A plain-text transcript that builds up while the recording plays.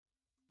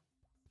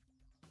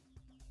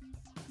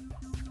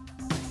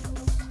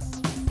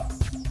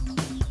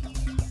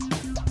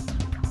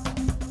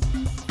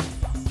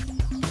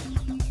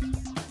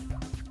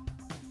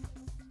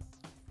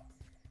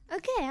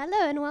Okay,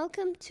 hello and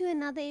welcome to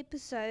another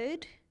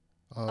episode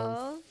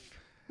of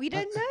We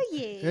Don't Know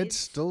Yet. It's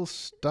still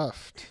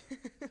stuffed.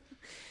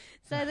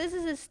 So this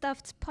is a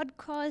Stuffed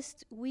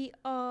podcast. We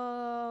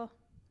are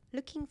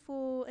looking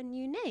for a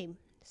new name.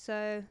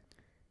 So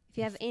if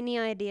you have any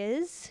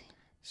ideas,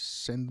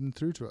 Send them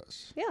through to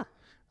us. yeah.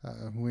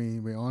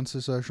 We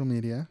answer social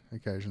media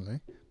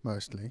occasionally,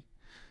 mostly,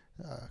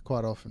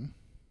 quite often,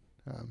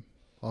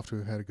 after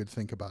we've had a good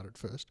think about it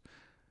first.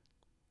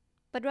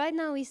 But right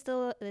now we're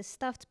still the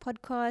Stuffed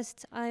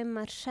podcast. I'm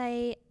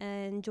Marche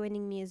and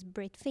joining me is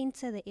Brett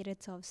Fenter, the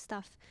editor of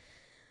Stuff.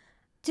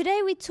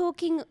 Today we're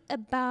talking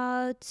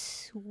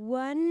about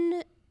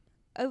one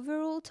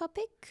overall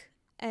topic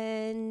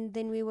and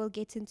then we will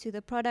get into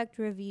the product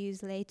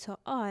reviews later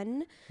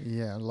on.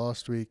 Yeah,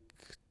 last week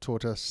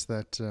taught us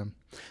that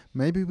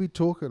maybe we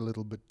talk a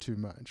little bit too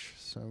much,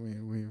 so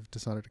we've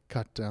decided to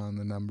cut down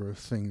the number of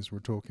things we're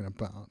talking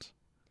about.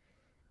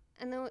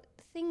 And the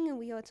thing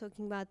we are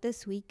talking about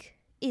this week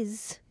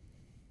is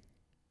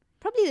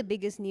probably the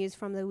biggest news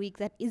from the week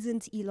that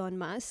isn't Elon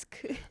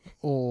Musk.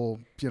 Or,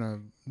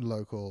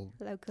 local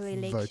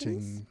Elections.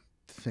 voting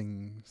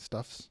thing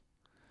stuffs.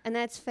 And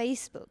that's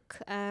Facebook.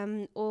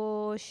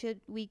 Or should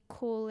we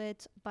call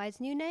it by its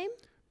new name?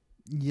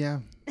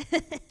 Yeah.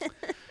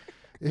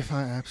 If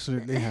I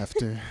absolutely have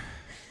to.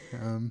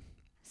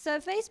 So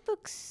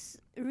Facebook's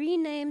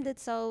renamed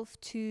itself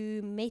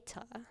to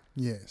Meta.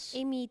 Yes.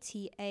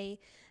 META.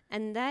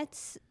 And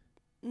that's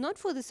not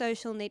for the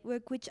social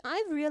network, which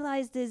I've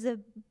realized is a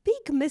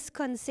big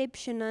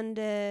misconception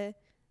under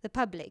the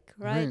public,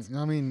 right?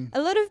 I mean,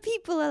 A lot of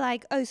people are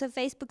like, oh, so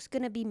Facebook's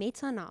going to be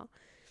Meta now.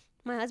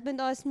 My husband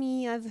asked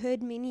me, I've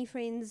heard many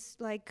friends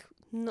like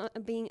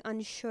not being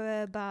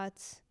unsure about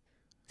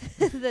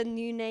the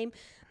new name.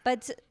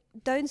 But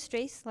don't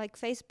stress, like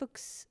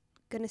Facebook's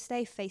going to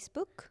stay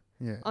Facebook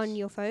yes. on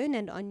your phone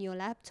and on your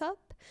laptop.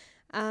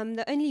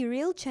 The only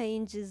real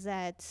change is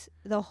that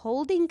the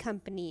holding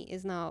company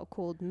is now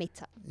called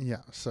Meta.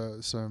 Yeah, so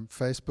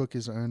Facebook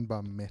is owned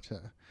by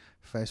Meta.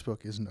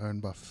 Facebook isn't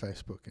owned by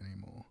Facebook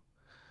anymore.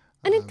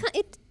 And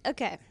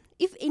okay,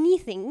 if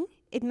anything,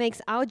 it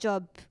makes our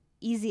job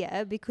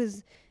easier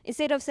because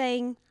instead of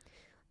saying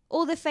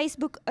all the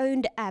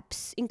Facebook-owned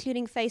apps,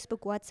 including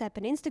Facebook, WhatsApp,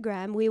 and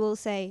Instagram, we will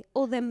say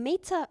all the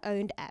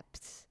Meta-owned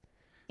apps,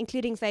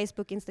 including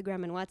Facebook,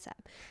 Instagram, and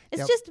WhatsApp.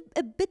 It's just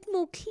a bit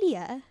more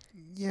clear.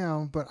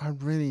 Yeah, but I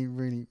really,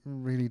 really,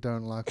 really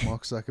don't like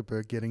Mark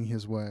Zuckerberg getting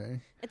his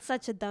way. It's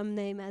such a dumb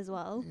name as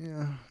well.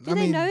 Yeah. Do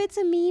they know it's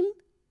a meme?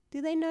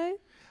 Do they know?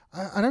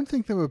 I don't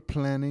think they were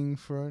planning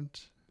for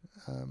it.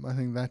 I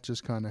think that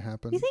just kind of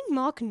happened. Do you think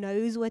Mark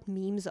knows what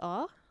memes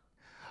are?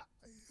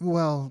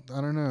 Well,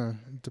 I don't know.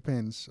 It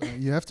depends.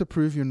 You have to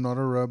prove you're not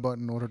a robot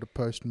in order to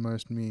post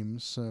most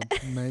memes, so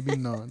maybe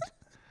not.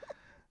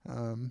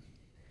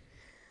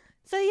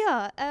 So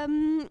yeah,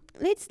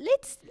 let's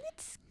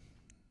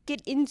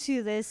get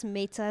into this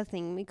Meta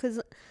thing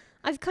because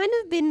I've kind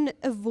of been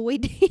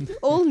avoiding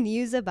all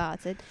news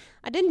about it.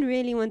 I didn't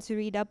really want to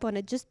read up on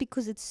it just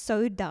because it's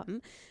so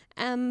dumb.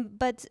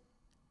 But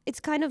it's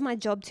kind of my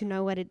job to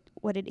know what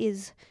it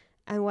is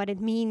and what it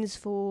means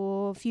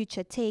for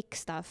future tech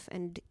stuff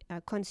and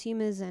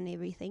consumers and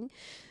everything.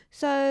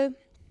 So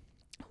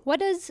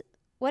what is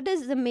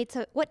the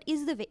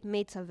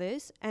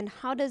metaverse and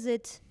how does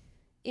it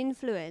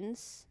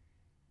influence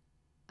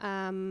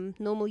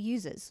normal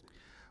users?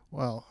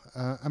 Well,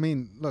 I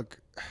mean, look,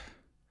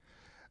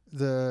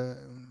 the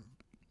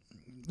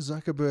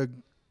Zuckerberg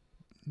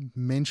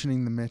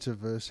mentioning the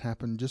metaverse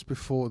happened just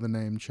before the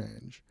name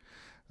change.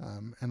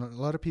 And a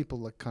lot of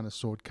people kind of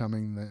saw it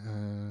coming.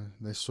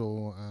 They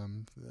saw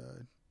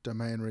the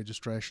domain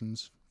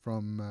registrations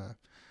from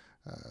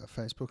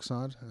Facebook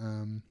side.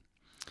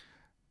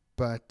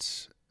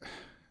 But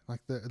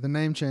like the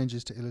name change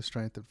is to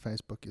illustrate that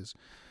Facebook is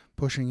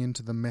pushing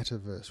into the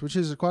metaverse, which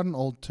is quite an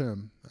old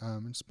term.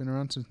 It's been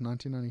around since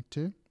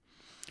 1992.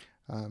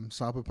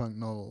 Cyberpunk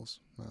novels.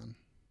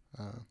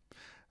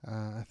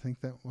 I think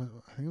it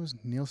was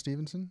Neil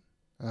Stephenson.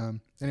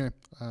 Anyway,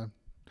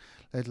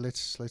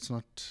 let's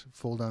not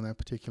fall down that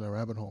particular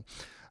rabbit hole.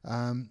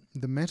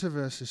 The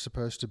metaverse is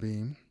supposed to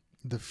be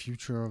the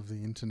future of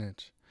the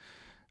internet.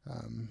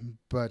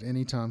 But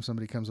anytime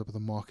somebody comes up with a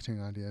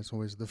marketing idea, it's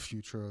always the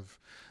future of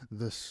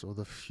this or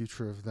the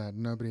future of that.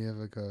 Nobody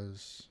ever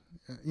goes.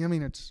 I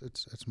mean,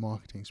 it's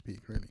marketing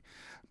speak, really.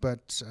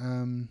 But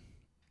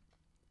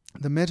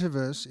the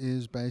metaverse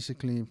is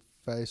basically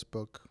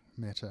Facebook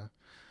Meta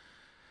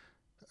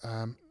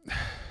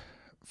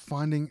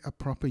finding a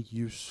proper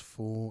use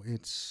for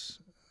its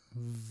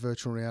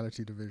virtual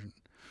reality division.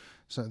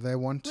 So they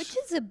want, which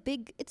is a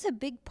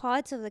big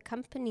part of the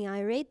company.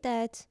 I read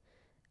that.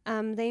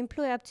 They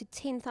employ up to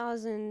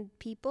 10,000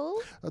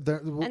 people,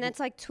 and that's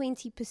like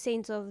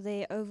 20% of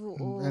their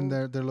overall. And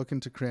they're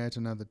looking to create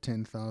another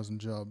 10,000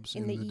 jobs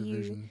in the EU.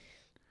 Division.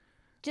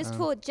 Just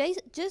for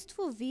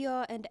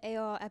VR and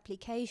AR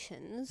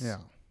applications.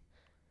 Yeah.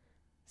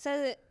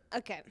 So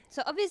okay,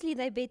 so obviously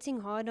they're betting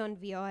hard on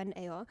VR and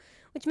AR,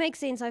 which makes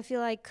sense. I feel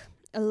like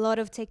a lot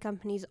of tech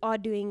companies are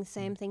doing the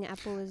same thing.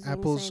 Apple is doing the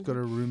Apple's same got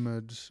thing. a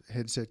rumored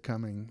headset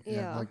coming,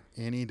 Yeah. like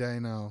any day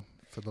now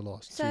for the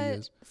last 2 So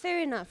years.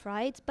 fair enough,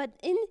 right? But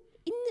in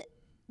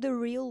the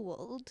real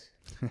world,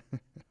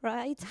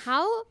 right?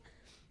 How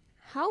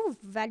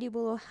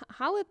valuable, or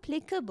how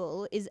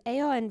applicable is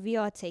AR and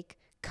VR tech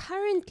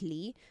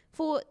currently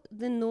for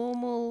the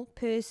normal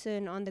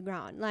person on the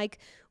ground? Like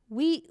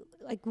we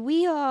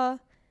are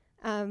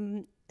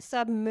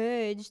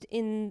submerged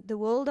in the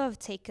world of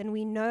tech, and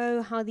we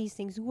know how these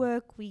things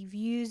work. We've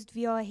used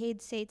VR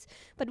headsets,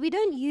 but we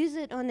don't use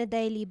it on a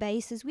daily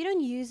basis. We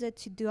don't use it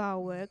to do our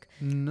work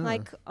No.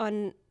 like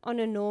on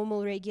a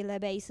normal regular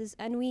basis.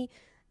 And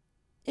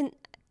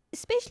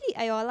especially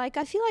AR, like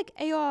I feel like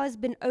AR has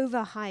been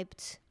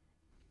overhyped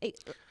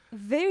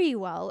very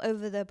well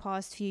over the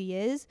past few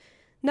years.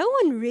 No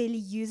one really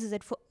uses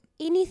it for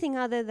anything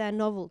other than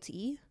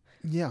novelty.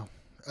 Yeah.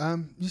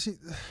 You see,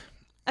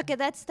 Okay,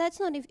 that's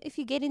not if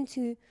you get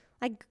into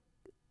like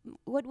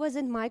what was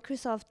it,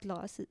 Microsoft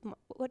glasses?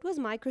 What was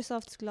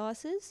Microsoft's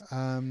glasses?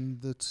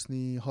 that's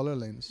the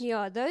HoloLens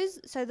Yeah,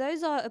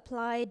 those are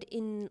applied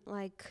in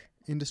like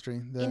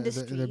industry.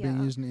 Industry, They're being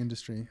yeah. used in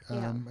industry.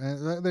 Yeah.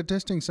 And they're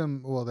testing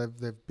some. Well,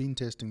 they've been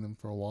testing them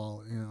for a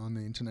while, on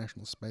the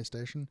International Space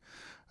Station.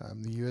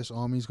 The U.S.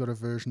 Army's got a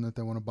version that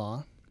they want to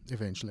buy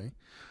eventually.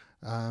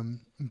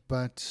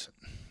 But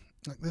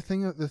like, the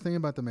thing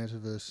about the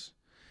metaverse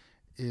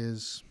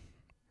is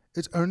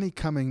it's only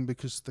coming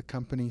because the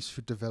companies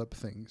who develop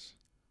things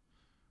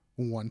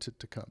want it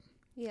to come.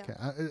 yeah. Okay.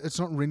 It's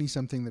not really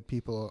something that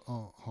people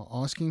are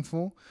asking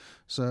for.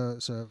 So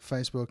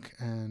Facebook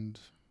and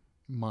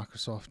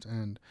Microsoft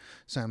and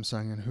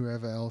Samsung and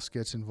whoever else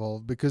gets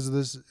involved, because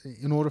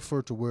in order for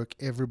it to work,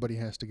 everybody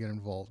has to get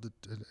involved.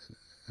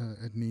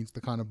 It needs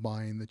the kind of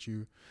buy-in that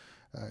you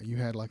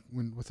had like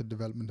with the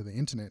development of the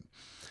internet.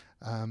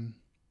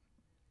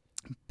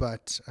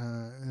 But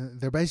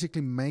they're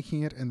basically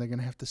making it, and they're going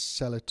to have to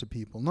sell it to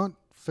people. Not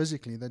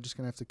physically, they're just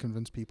going to have to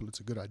convince people it's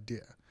a good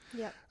idea.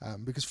 Yeah.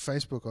 Because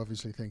Facebook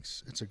obviously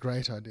thinks it's a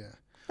great idea.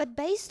 But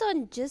based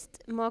on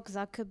just Mark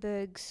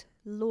Zuckerberg's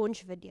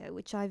launch video,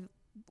 which I've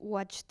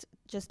watched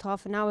just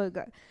half an hour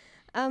ago,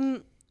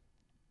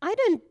 I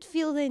don't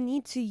feel the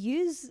need to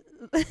use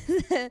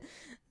the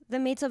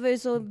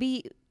metaverse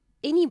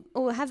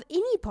or have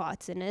any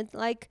parts in it.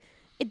 Like,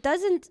 it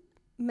doesn't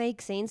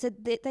make sense.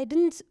 They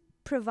didn't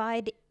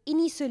provide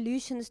any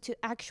solutions to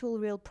actual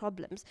real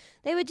problems.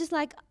 They were just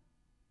like,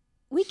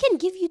 we can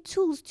give you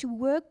tools to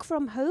work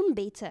from home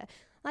better.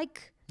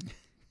 Like,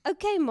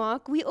 okay,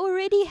 Mark, we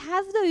already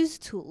have those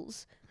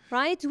tools,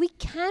 right? We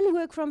can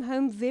work from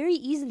home very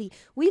easily.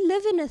 We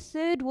live in a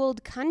third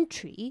world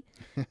country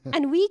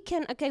and we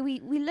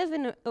live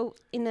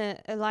in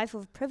a life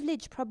of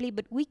privilege probably,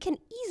 but we can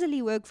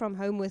easily work from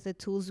home with the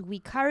tools we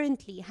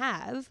currently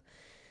have.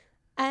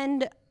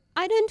 And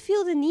I don't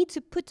feel the need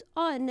to put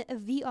on a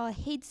VR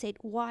headset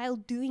while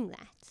doing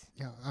that.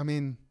 Yeah, I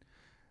mean,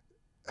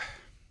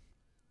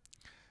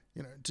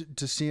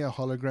 to see a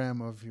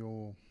hologram of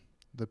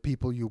the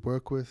people you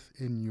work with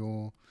in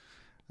your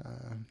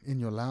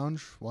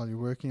lounge while you're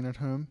working at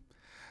home.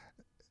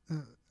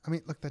 I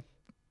mean, look,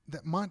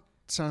 that might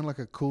sound like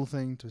a cool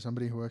thing to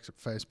somebody who works at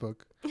Facebook,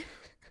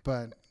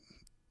 but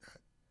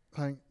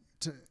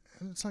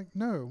it's like,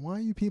 no, why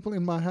are you people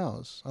in my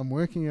house? I'm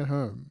working at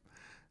home.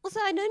 Also,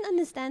 I don't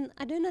understand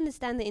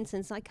the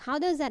instance. Like, how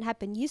does that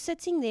happen? You're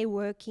sitting there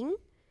working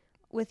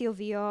with your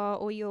VR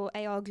or your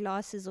AR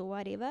glasses or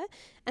whatever,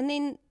 and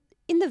then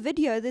in the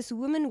video, this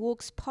woman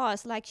walks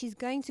past like she's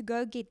going to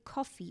go get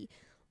coffee.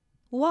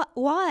 What?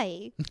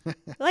 Why?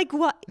 Like,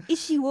 what? Is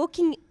she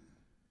walking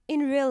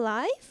in real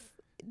life?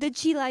 Did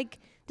she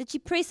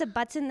press a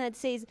button that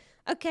says,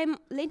 okay,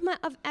 let my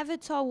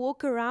avatar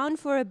walk around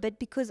for a bit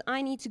because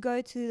I need to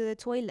go to the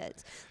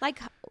toilet?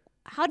 Like,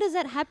 how does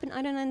that happen?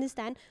 I don't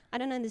understand. I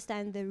don't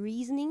understand the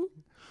reasoning.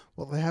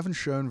 Well, they haven't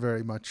shown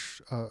very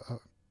much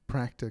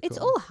practical. It's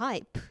all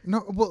hype.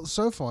 No, well,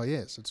 so far,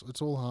 yes.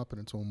 It's all hype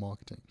and it's all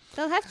marketing.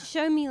 They'll have to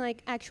show me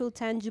like actual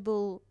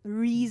tangible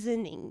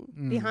reasoning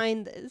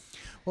behind this.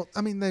 Well,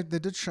 I mean, they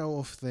did show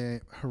off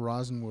their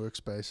Horizon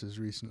workspaces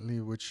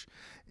recently, which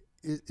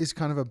is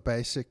kind of a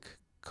basic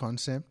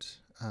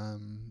concept,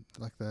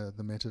 like the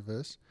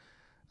metaverse.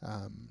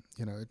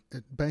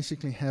 It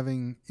basically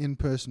having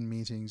in-person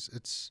meetings.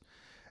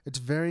 It's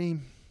very,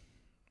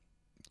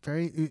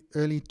 very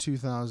early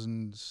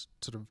 2000s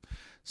sort of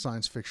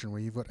science fiction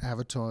where you've got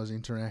avatars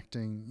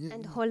interacting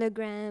And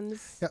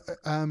holograms. Yeah,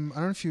 I don't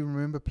know if you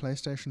remember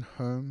PlayStation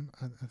Home.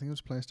 I think it was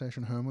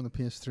PlayStation Home on the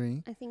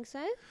PS3. I think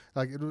so.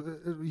 Like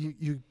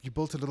you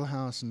built a little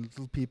house and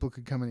little people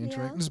could come and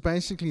interact. Yeah. It's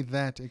basically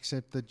that,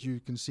 except that you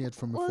can see it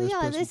from a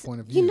first-person point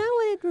of view. You know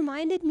what it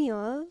reminded me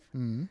of?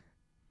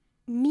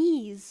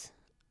 Mii's.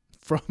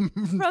 From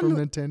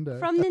Nintendo.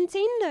 From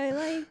Nintendo,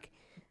 like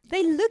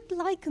they looked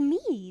like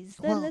Mii's,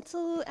 the Well-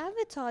 little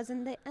avatars,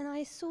 and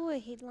I saw a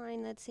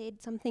headline that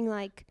said something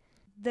like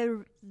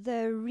the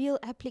real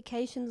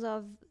applications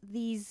of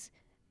these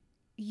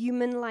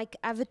human-like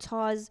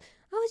avatars.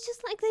 I was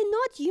just like, they're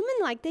not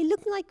human-like. They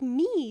look like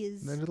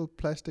me's. They're little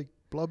plastic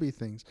blobby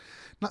things.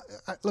 Now,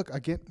 look, I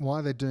get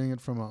why they're doing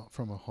it from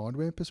a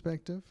hardware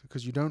perspective,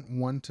 because you don't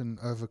want an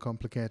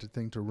overcomplicated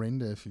thing to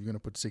render if you're going to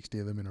put 60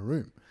 of them in a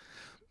room.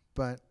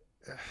 But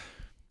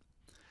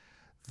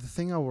the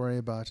thing I worry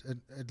about,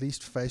 at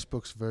least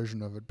Facebook's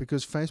version of it,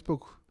 because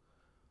Facebook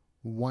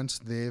wants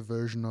their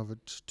version of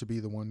it to be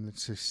the one that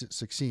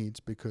succeeds,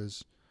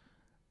 because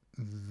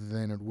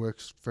then it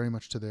works very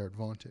much to their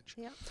advantage.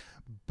 Yeah.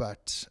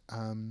 But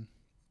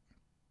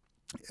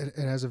it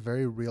has a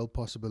very real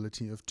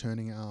possibility of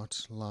turning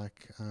out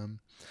like, and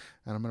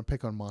I'm going to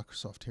pick on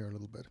Microsoft here a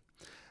little bit.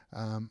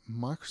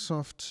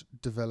 Microsoft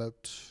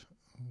developed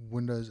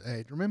Windows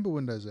 8. Remember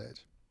Windows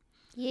 8?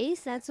 Yes,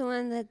 that's the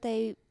one that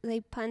they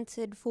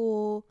punted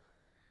for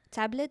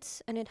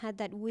tablets, and it had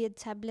that weird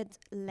tablet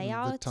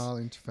layout. The tile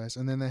interface.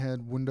 And then they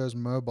had Windows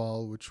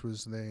Mobile, which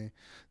was their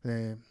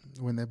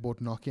when they bought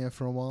Nokia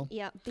for a while.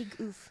 Yeah, big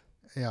oof.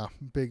 Yeah,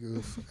 big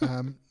oof.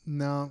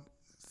 Now,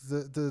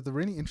 the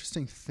really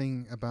interesting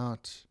thing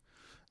about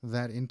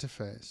that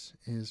interface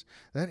is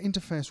that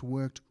interface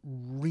worked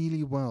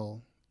really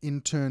well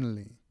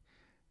internally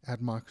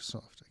at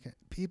Microsoft. Okay,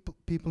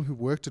 people who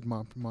worked at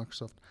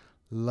Microsoft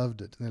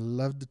loved it. They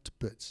loved it to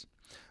bits.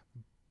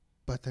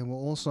 But they were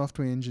all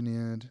software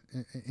engineers,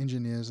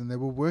 and they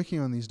were working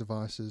on these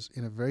devices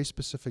in a very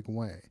specific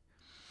way.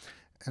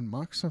 And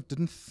Microsoft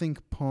didn't think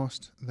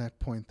past that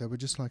point. They were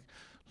just like,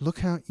 look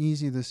how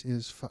easy this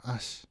is for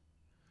us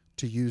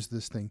to use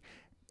this thing.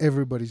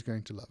 Everybody's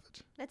going to love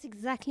it. That's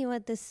exactly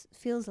what this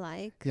feels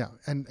like. Yeah,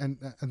 and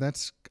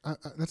that's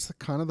the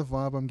kind of the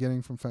vibe I'm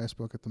getting from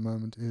Facebook at the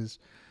moment is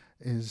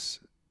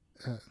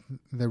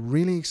they're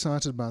really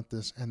excited about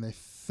this, and they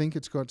think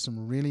it's got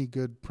some really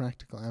good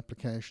practical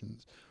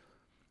applications.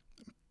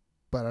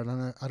 But I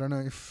don't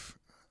know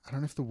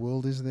if the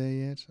world is there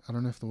yet. I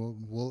don't know if the world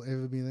will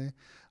ever be there.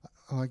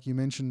 Like you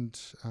mentioned,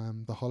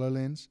 the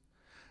HoloLens,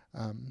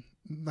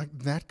 like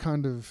that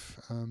kind of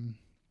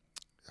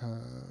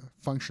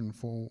function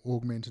for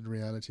augmented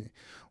reality,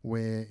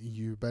 where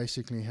you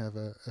basically have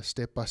a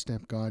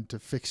step-by-step guide to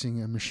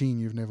fixing a machine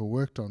you've never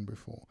worked on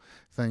before,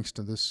 thanks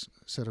to this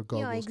set of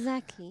goggles. Yeah,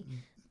 exactly.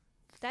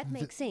 That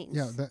makes sense.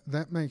 Yeah,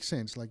 that makes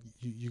sense. Like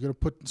you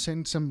got to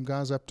send some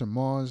guys up to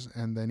Mars,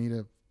 and they need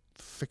to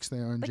fix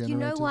their own generators. But you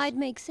know why it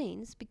makes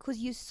sense? Because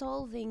you're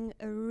solving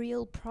a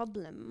real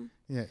problem.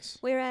 Yes.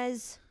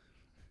 Whereas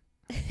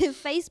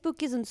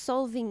Facebook isn't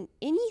solving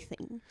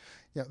anything.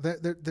 Yeah,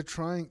 they're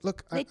trying.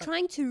 Look, they're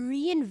trying to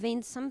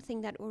reinvent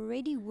something that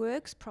already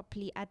works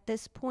properly at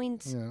this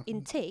point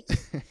in tech,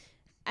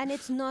 and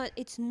it's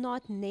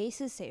not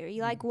necessary.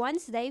 Like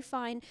once they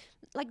find,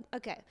 like,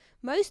 okay,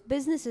 most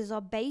businesses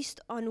are based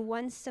on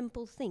one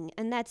simple thing,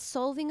 and that's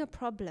solving a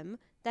problem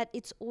that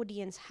its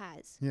audience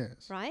has.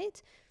 Yes.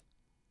 Right?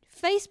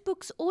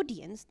 Facebook's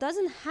audience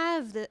doesn't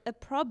have a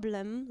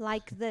problem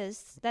like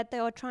this that they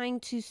are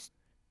trying to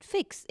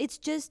fix. It's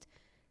just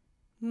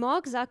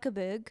Mark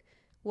Zuckerberg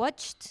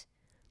watched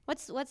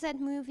what's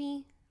that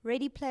movie,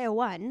 Ready Player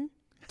One,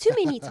 too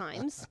many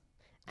times,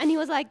 and he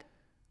was like,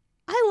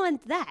 I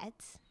want that.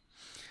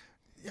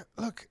 Yeah,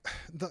 look,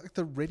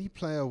 the Ready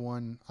Player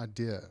One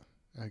idea,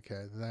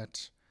 okay,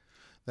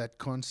 that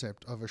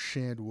concept of a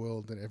shared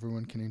world that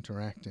everyone can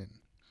interact in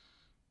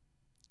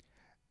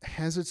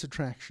has its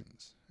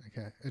attractions.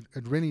 Okay,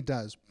 it really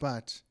does,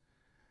 but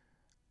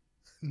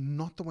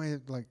not the way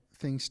like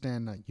things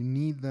stand now. You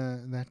need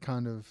that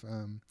kind of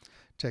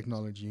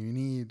technology. You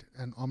need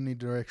an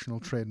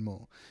omnidirectional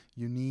treadmill.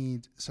 You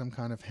need some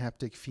kind of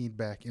haptic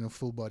feedback in a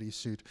full body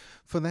suit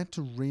for that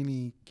to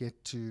really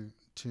get to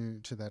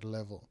that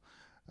level.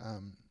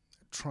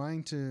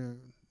 Trying to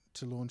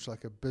launch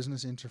like a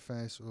business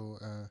interface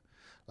or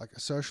like a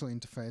social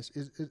interface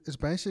is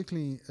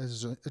basically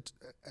as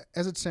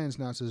it stands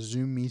now, it's a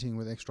Zoom meeting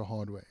with extra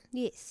hardware.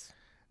 Yes.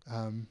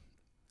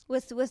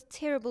 With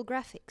terrible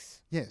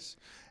graphics. Yes,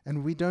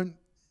 and we don't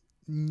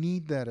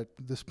need that at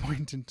this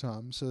point in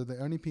time. So the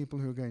only people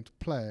who are going to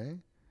play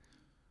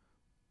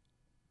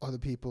are the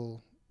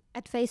people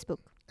at Facebook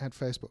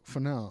for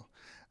now.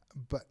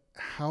 But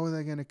how are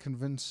they going to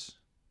convince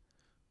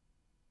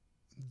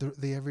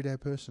the everyday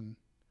person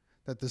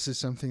that this is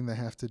something they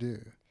have to do?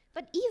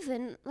 But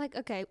even, like,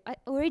 okay, I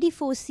already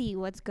foresee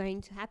what's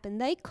going to happen.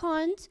 They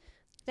won't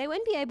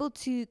be able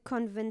to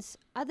convince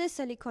other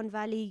Silicon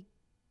Valley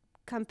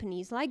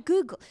companies like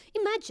Google.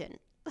 Imagine,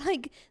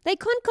 like, they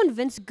can't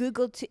convince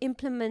Google to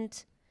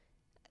implement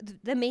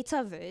the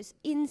metaverse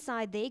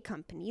inside their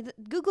company.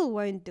 Google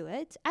won't do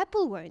it.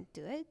 Apple won't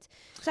do it.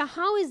 So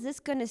how is this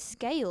going to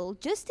scale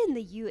just in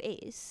the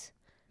US?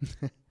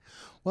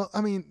 Well,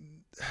 I mean,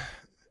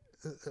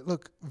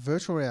 look,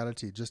 virtual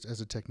reality just as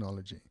a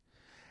technology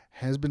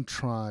has been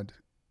tried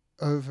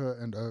over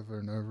and over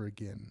and over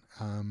again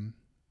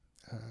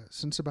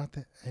since about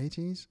the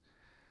 80s.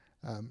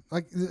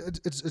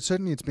 It's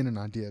certainly been an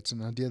idea. It's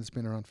an idea that's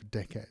been around for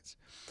decades.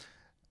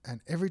 And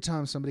every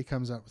time somebody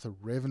comes out with a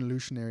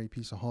revolutionary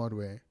piece of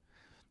hardware,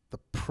 the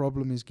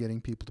problem is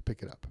getting people to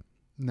pick it up.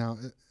 Now,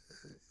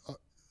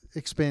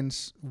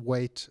 expense,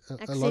 weight,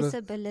 a lot of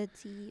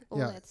Accessibility, all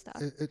that stuff.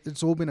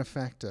 it's all been a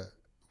factor.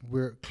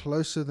 We're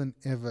closer than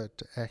ever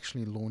to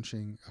actually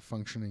launching a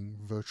functioning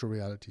virtual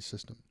reality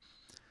system.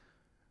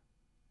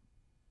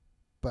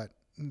 But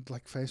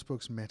like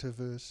Facebook's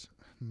Meta's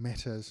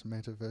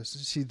metaverse.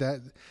 See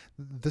that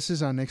this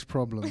is our next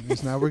problem.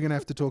 Is now we're going to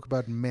have to talk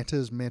about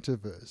Meta's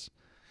metaverse.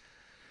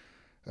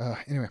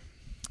 Anyway,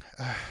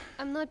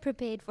 I'm not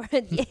prepared for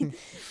it yet,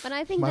 but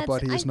I think my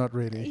body is not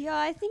ready. Yeah,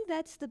 I think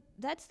that's the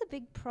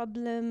big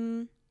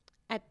problem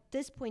at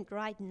this point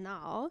right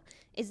now,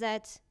 is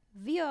that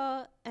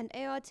VR and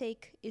AR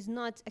tech is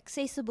not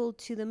accessible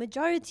to the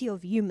majority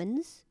of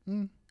humans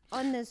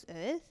on this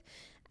earth,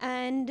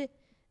 and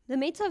the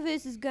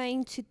metaverse is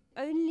going to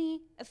only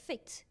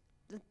affect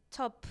the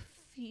top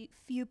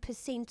few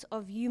percent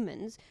of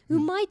humans who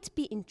might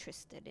be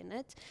interested in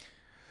it,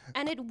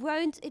 and it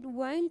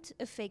won't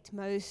affect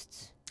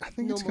most. I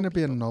think it's going to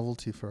be a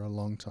novelty for a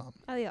long time.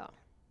 Oh yeah,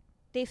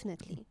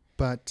 definitely.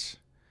 But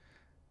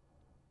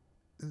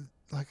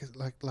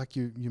like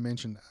you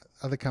mentioned,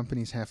 other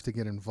companies have to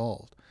get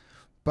involved.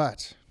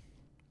 But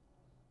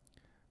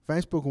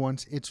Facebook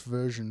wants its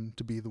version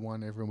to be the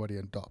one everybody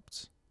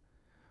adopts.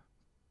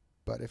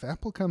 But if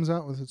Apple comes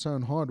out with its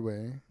own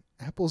hardware,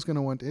 Apple's going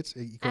to want its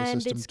ecosystem to win. And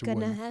it's going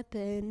to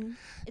happen.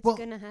 It's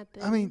going to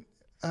happen. I mean,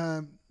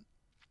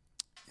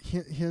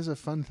 here's a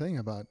fun thing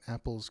about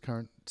Apple's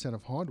current set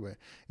of hardware,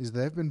 is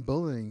they've been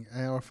building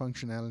AR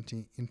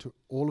functionality into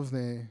all of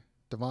their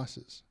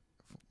devices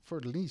for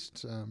at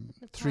least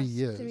 3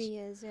 years. 3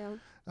 years, yeah.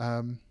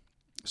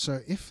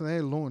 So if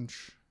they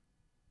launch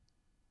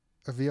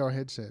a VR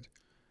headset,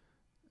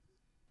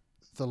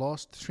 the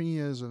last 3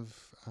 years of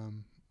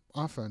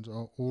iPhones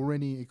are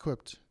already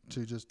equipped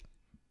to just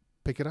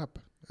pick it up.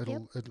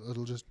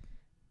 It'll just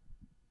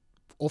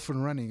off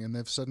and running, and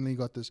they've suddenly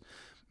got this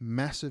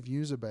massive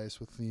user base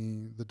with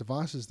the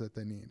devices that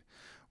they need.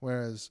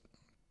 Whereas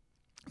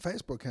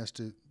Facebook has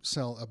to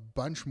sell a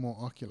bunch more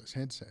Oculus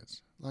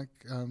headsets. Like,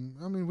 I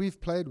mean, we've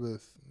played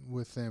with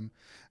them,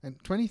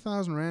 and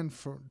 20,000 rand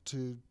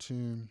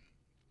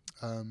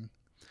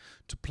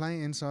to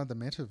play inside the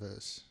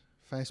metaverse,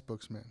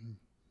 Facebook's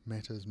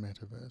Meta's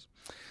metaverse,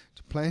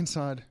 to play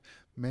inside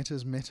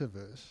Meta's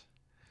metaverse.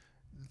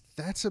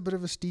 That's a bit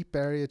of a steep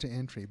barrier to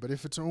entry. But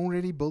if it's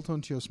already built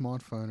onto your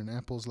smartphone, and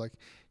Apple's like,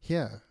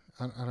 here,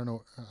 I don't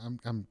know,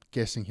 I'm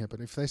guessing here,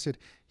 but if they said,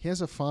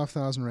 here's a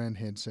 5,000 rand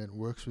headset,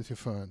 works with your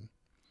phone,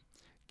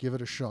 give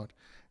it a shot,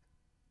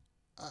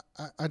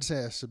 I'd say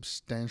a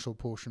substantial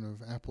portion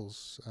of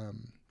Apple's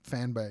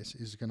fan base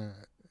is going to,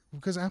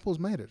 because Apple's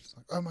made it. It's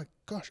like, oh my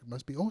gosh, it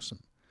must be awesome.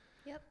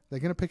 Yep. They're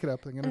going to pick it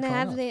up, they're going to try it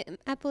out. And they have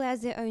Apple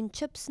has their own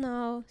chips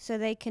now, so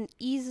they can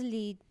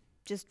easily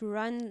just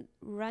run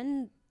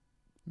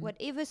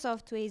whatever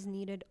software is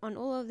needed on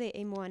all of their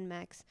M1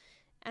 Max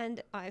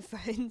and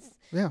iPhones.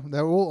 Yeah,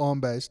 they're all ARM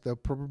based. They'll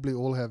probably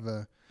all have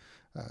a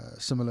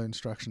similar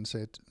instruction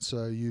set.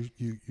 So you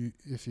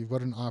if you've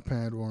got an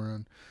iPad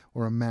or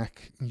a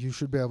Mac, you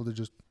should be able to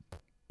just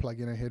plug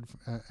in a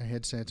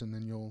headset, and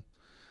then you'll.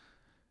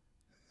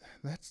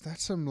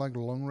 That's some like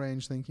long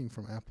range thinking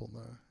from Apple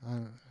though.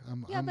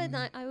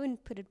 But I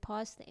wouldn't put it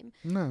past them.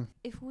 No.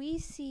 If we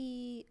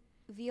see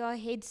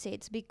VR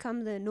headsets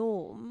become the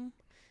norm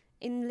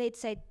in, let's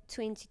say,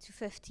 20 to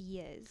 50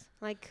 years,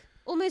 like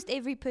almost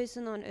every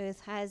person on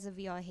earth has a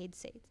VR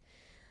headset,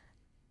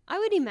 I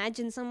would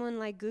imagine someone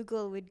like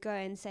Google would go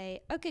and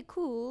say, okay,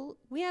 cool,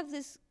 we have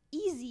this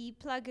easy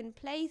plug and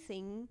play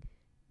thing,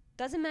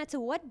 doesn't matter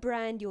what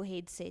brand your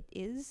headset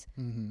is,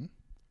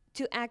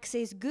 to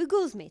access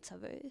Google's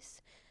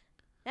metaverse.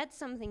 That's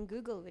something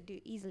Google would do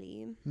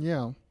easily.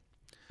 Yeah.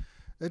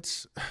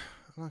 It's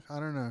like, I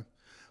don't know,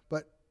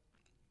 but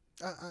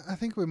I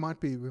think we might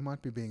be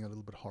being a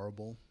little bit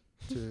horrible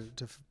to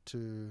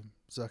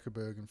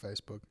Zuckerberg and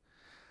Facebook.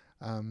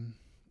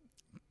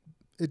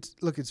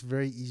 It's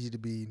very easy to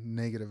be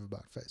negative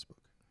about Facebook.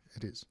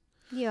 It is.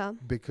 Yeah.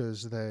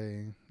 Because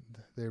they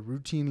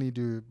routinely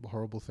do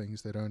horrible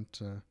things. They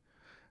don't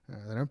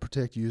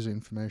protect user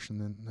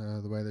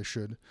information the way they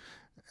should,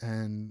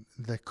 and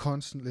they're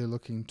constantly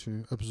looking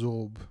to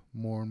absorb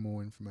more and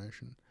more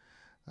information.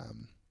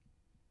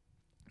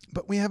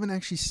 But we haven't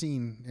actually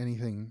seen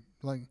anything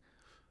like.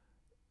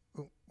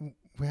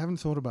 We haven't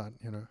thought about,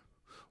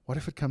 what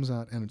if it comes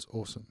out and it's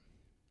awesome?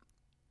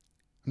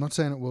 I'm not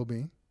saying it will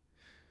be,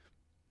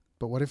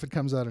 but what if it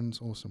comes out and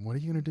it's awesome? What are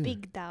you going to do?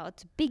 Big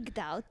doubt. Big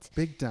doubt.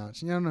 Big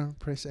doubt. No,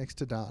 press X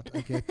to doubt.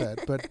 I get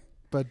that. but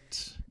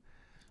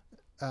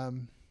I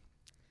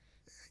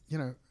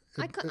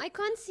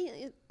can't see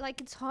it,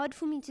 like, it's hard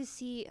for me to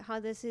see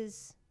how this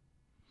is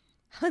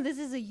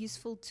a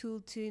useful tool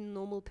to a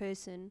normal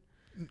person.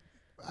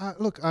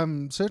 Look,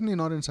 I'm certainly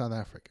not in South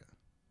Africa.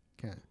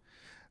 Okay.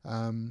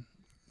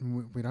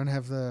 We don't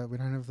have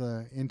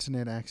the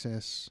internet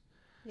access.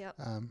 Yeah.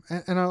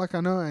 And I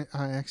know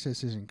our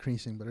access is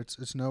increasing, but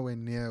it's nowhere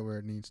near where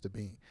it needs to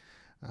be.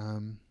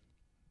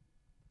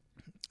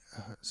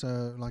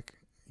 So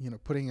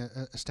putting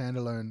a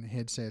standalone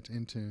headset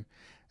into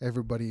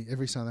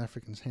every South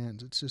African's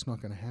hands, it's just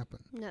not going to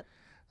happen. No.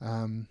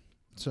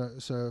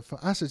 So for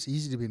us, it's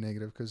easy to be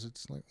negative because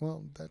it's like,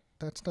 well,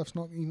 that stuff's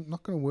not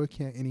going to work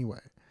here anyway.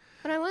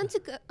 But I want to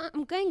go,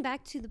 I'm going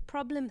back to the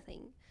problem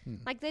thing. Hmm.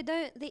 Like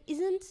there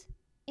isn't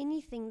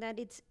anything that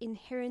it's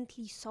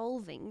inherently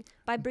solving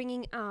by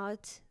bringing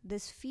out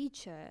this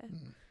feature.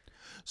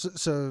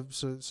 So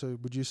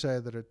would you say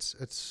that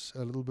it's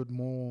a little bit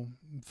more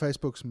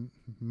Facebook's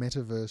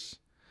metaverse?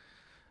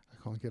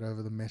 I can't get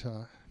over the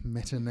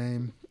meta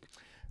name.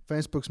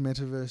 Facebook's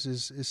metaverse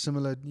is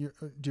similar. Do you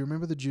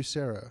remember the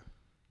Juicero?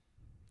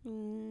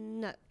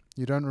 No.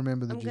 You don't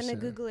remember the Juicero? I'm going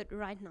to Google it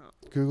right now.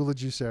 Google the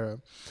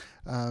Juicero.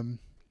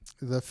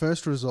 The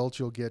first result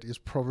you'll get is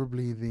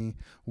probably the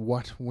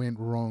what went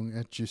wrong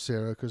at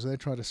Juicero, because they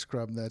try to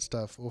scrub that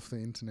stuff off the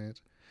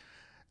internet.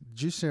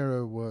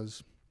 Juicero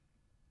was,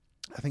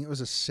 I think it was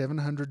a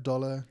 $700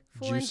 juicer.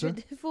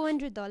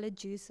 $400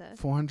 juicer.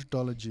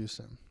 $400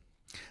 juicer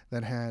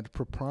that had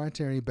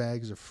proprietary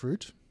bags of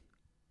fruit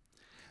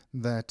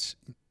that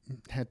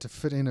had to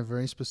fit in a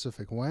very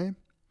specific way.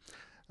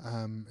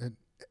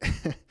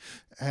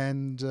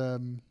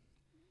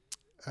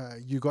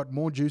 You got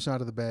more juice out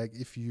of the bag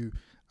if you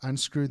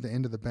unscrewed the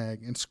end of the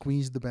bag and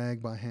squeezed the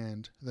bag by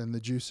hand than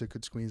the juicer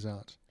could squeeze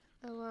out.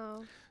 Oh,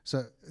 wow.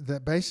 So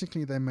that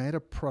basically they made a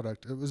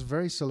product. It was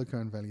very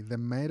Silicon Valley. They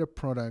made a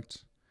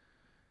product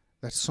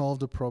that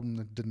solved a problem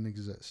that didn't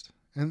exist.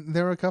 And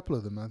there are a couple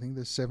of them. I think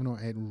there's 7 or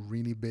 8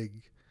 really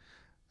big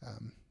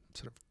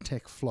sort of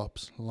tech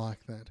flops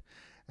like that.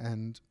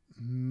 And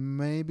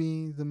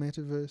maybe the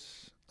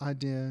metaverse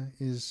idea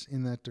is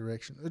in that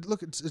direction.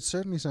 Look, it's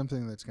certainly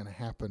something that's going to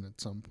happen at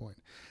some point.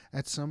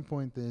 At some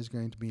point, there's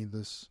going to be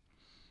this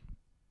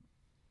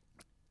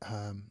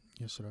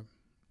sort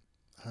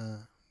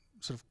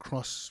of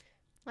cross.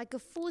 Like a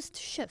forced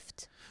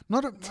shift.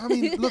 Look, to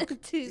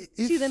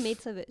the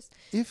metaverse.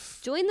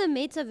 Join the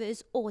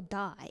metaverse or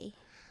die.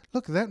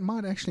 Look, that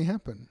might actually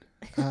happen.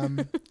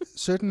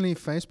 Certainly,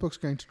 Facebook's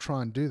going to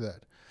try and do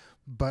that.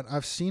 But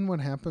I've seen what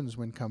happens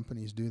when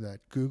companies do that.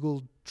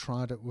 Google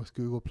tried it with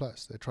Google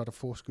Plus. They tried to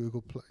force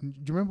Google Plus. Do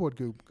you remember what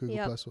Google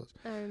Plus was?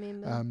 I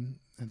remember. And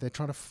they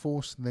tried to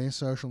force their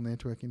social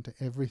network into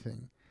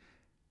everything,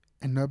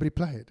 and nobody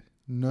played.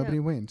 Nobody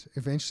went.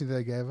 Eventually,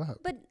 they gave up.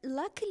 But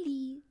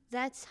luckily,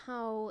 that's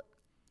how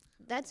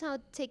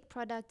tech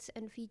products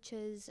and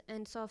features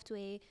and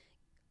software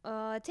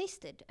are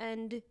tested,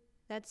 and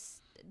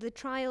that's the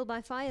trial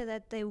by fire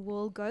that they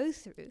will go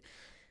through.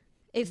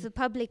 If the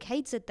public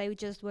hates it, they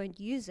just won't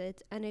use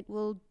it, and it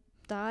will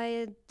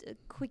die a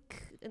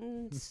quick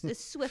and a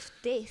swift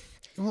death.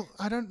 Well,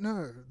 I don't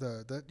know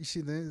though. That you see,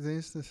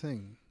 there's the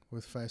thing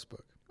with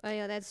Facebook. Oh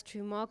yeah, that's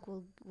true. Mark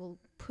will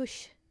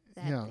push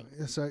that thing.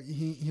 Yeah. So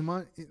he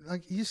might,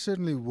 like, he's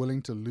certainly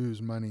willing to lose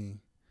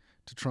money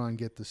to try and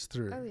get this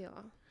through. Oh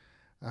yeah.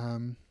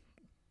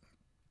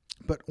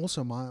 But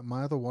also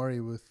my other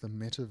worry with the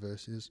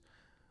metaverse is,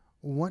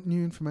 what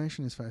new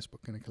information is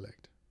Facebook going to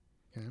collect?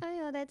 Okay? Oh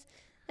yeah,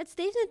 that's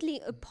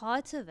definitely a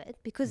part of it,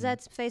 because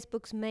that's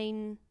Facebook's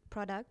main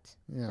product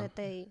that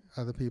they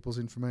other people's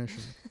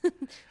information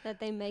that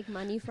they make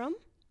money from.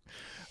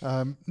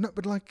 No,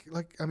 but like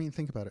I mean,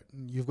 think about it.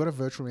 You've got a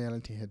virtual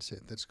reality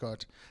headset that's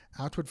got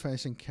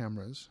outward-facing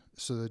cameras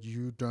so that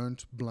you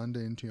don't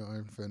blunder into your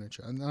own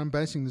furniture. And I'm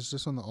basing this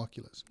just on the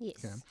Oculus.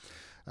 Yes. Okay?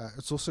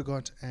 It's also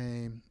got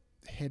a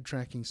head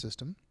tracking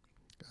system.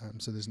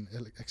 So there's an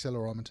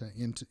accelerometer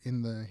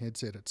in the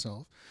headset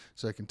itself,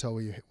 so it can tell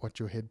what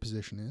your head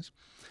position is.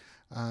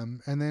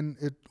 And then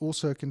it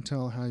also can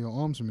tell how your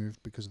arms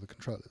move because of the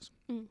controllers.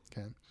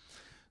 Okay.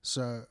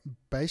 So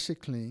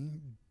basically,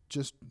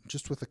 just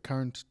with the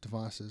current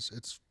devices,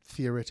 it's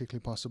theoretically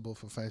possible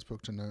for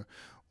Facebook to know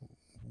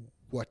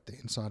what the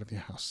inside of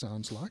your house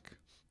sounds like,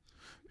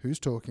 who's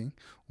talking,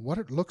 what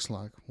it looks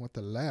like, what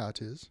the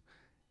layout is,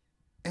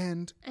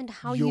 and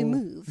how you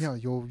move. Yeah,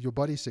 your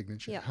body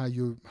signature, how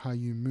you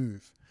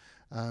move.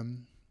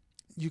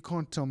 You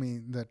can't tell me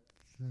that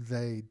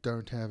they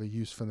don't have a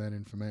use for that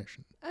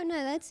information. Oh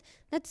no,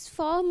 that's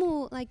far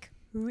more like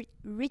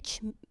rich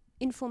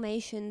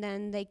information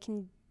than they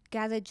can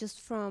gather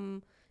just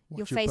from What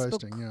your you're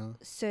Facebook posting,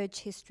 search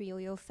history or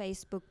your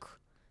Facebook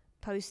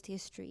post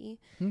history.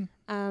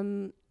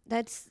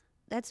 That's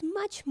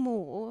much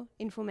more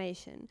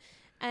information,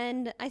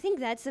 and I think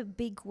that's a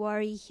big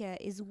worry here.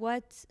 Is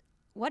what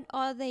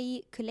are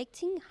they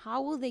collecting?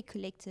 How will they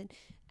collect it?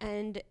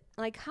 And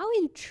like, how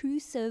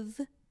intrusive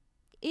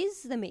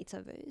is the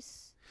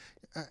metaverse?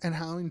 And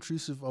how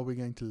intrusive are we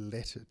going to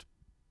let it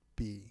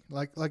be?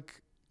 Like.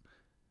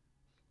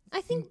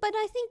 I think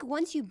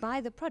once you buy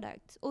the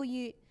product, or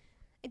you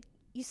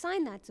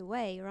sign that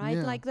away, right?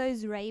 Yeah. Like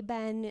those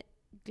Ray-Ban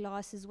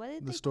glasses. What are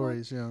they The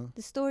stories, called?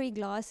 The story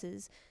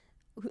glasses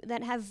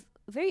that have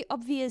very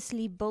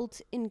obviously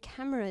built-in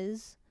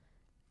cameras.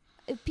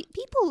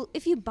 People,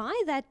 if you buy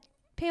that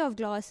pair of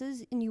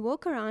glasses and you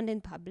walk around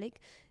in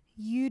public,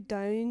 you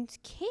don't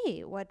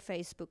care what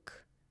Facebook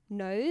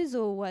knows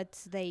or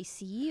what they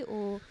see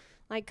or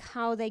like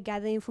how they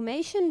gather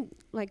information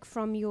like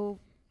from your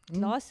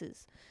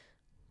glasses.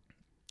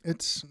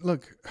 It's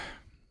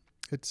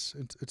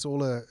it's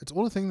all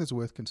a thing that's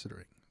worth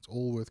considering. It's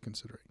all worth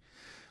considering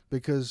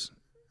because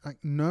like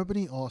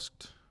nobody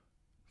asked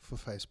for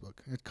Facebook.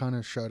 It kind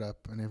of showed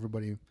up and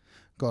everybody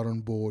got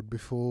on board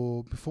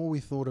before we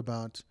thought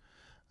about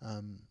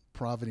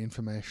private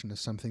information as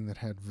something that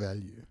had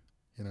value.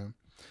 You know,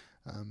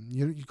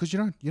 because you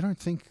don't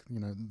think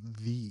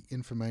the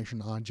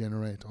information I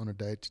generate on a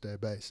day-to-day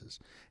basis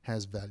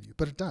has value,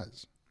 but it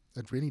does.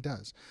 It really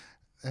does.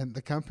 And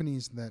the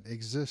companies that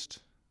exist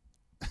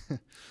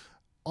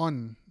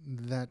on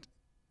that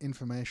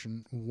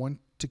information want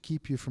to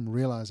keep you from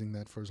realizing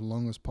that for as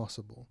long as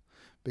possible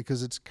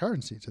because it's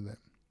currency to them.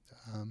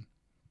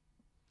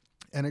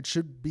 And it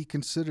should be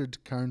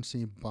considered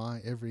currency by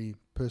every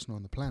person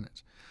on the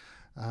planet.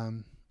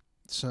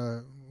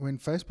 So when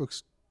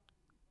Facebook's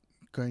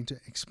going to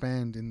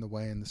expand in the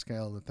way and the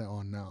scale that they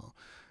are now,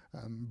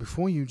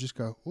 before you just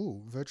go,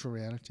 oh, virtual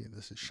reality,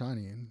 this is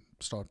shiny, and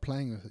start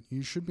playing with it,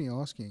 you should be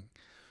asking,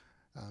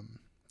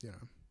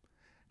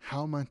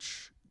 how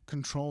much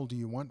control do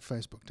you want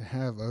Facebook to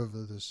have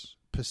over this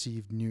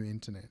perceived new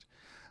internet?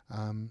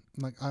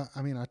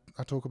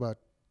 I talk about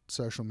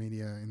social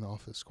media in the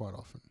office quite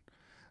often,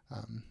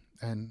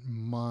 and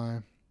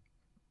my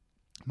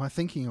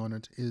thinking on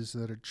it is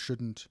that it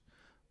shouldn't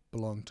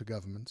belong to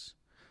governments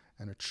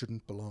and it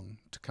shouldn't belong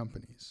to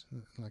companies.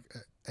 Like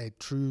a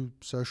true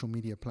social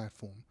media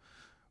platform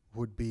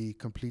would be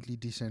completely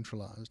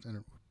decentralized and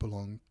it would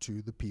belong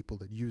to the people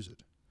that use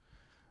it.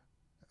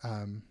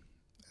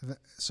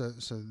 So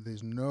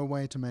there's no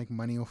way to make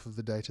money off of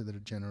the data that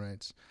it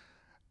generates.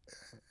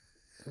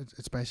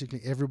 It's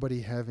basically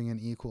everybody having an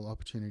equal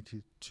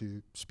opportunity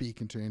to speak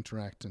and to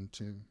interact and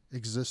to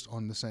exist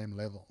on the same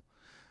level.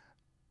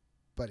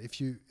 But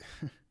if you've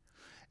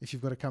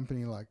got a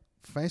company like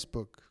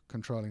Facebook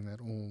controlling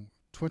that, or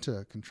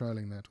Twitter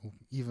controlling that, or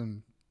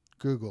even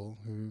Google,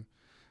 who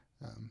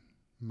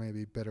may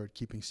be better at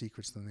keeping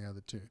secrets than the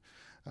other two,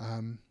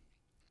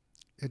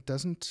 it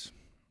doesn't.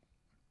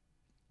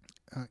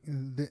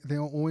 There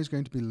are always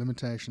going to be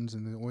limitations,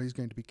 and there are always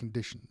going to be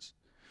conditions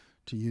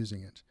to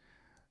using it.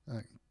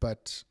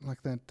 But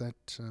like going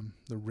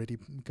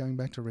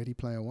back to Ready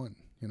Player One,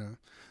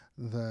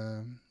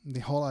 the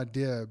whole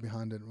idea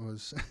behind it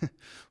was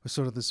was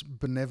sort of this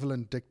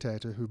benevolent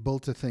dictator who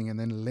built a thing and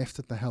then left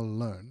it the hell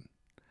alone.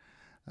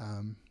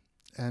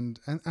 And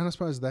I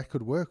suppose that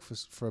could work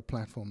for a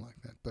platform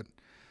like that. But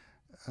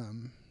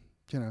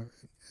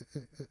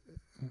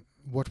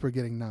what we're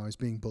getting now is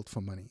being built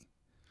for money,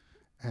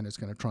 and it's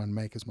going to try and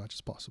make as much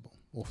as possible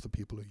off the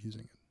people who are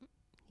using it.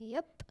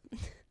 Yep.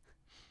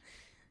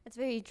 That's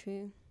very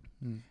true.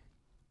 Mm.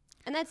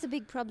 And that's a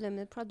big problem.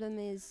 The problem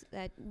is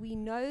that we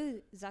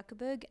know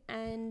Zuckerberg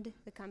and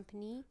the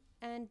company,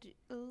 and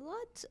a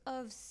lot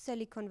of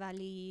Silicon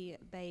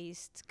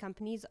Valley-based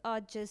companies are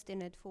just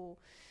in it for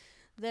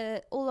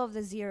all of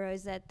the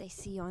zeros that they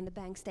see on the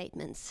bank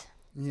statements.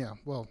 Yeah,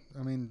 well,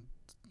 I mean,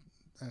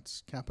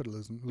 that's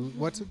capitalism.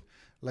 What's it?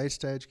 Late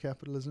stage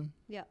capitalism?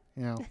 Yeah.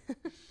 Yeah.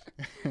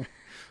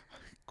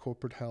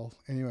 Corporate hell.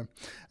 Anyway,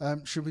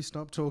 should we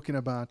stop talking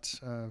about...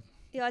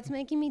 Yeah, it's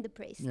making me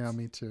depressed. Yeah,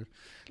 me too.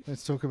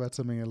 Let's talk about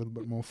something a little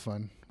bit more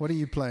fun. What are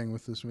you playing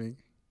with this week?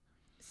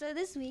 So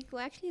this week,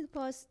 well, actually the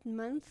past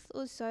month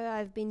or so,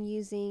 I've been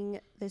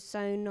using the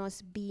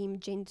Sonos Beam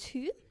Gen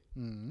 2.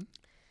 Mm.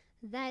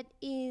 That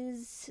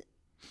is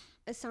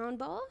a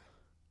soundbar,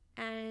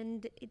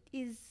 and it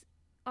is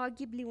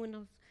arguably one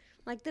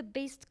of the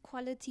best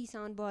quality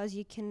soundbars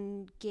you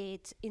can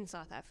get in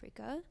South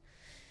Africa.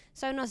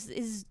 Sonos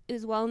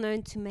is well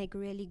known to make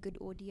really good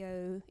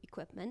audio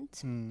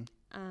equipment. Mm.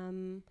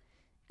 And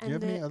do you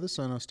have any other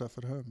Sonos stuff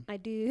at home? I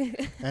do.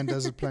 And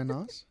does it play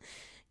nice?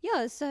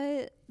 Yeah,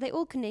 so they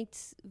all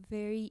connect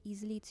very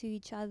easily to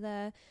each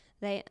other.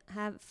 They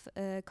have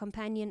a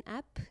companion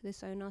app, the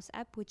Sonos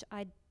app, which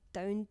I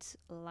don't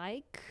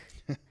like.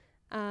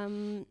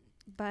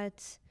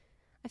 But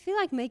I feel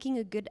like making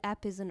a good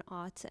app is an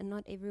art, and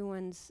not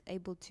everyone's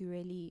able to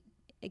really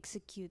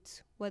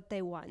execute what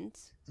they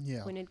want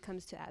when it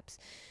comes to apps.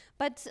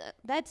 But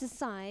that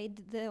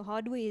aside, the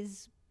hardware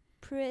is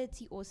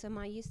pretty awesome.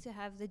 I used to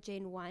have the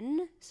Gen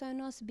 1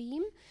 Sonos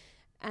Beam,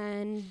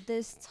 and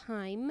this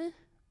time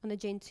on the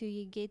Gen 2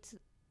 you get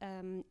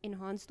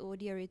enhanced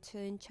audio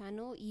return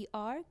channel,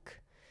 eARC.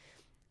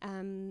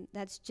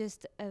 That's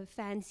just a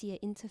fancier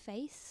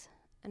interface,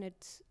 and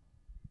it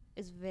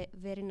is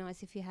very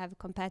nice if you have a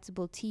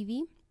compatible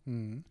TV.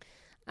 Mm.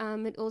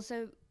 It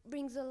also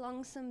brings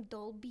along some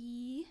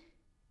Dolby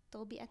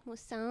Atmos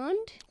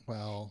sound.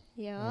 Well,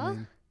 yeah,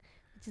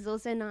 which is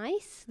also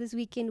nice. This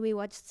weekend we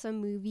watched some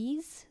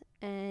movies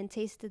and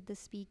tested the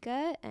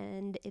speaker,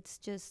 and it's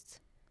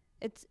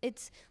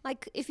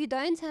like if you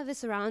don't have a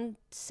surround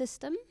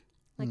system,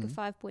 like a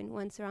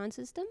 5.1 surround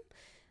system,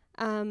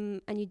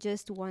 and you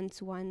just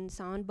want one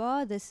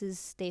soundbar, this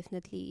is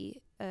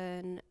definitely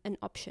an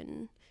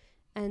option.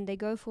 And they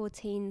go for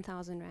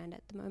 10,000 Rand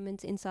at the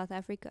moment in South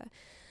Africa.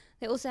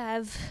 They also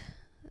have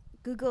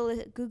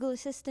Google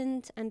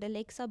Assistant and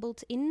Alexa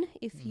built in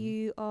if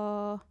you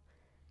are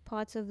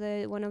part of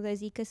one of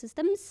those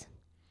ecosystems.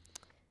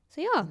 So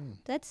yeah, Mm.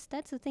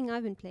 that's the thing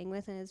I've been playing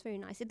with, and it's very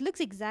nice. It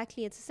looks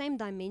exactly, it's the same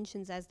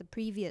dimensions as the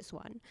previous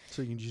one.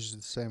 So you can use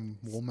the same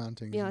wall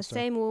mountings Yeah, and stuff.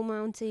 same wall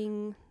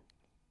mounting,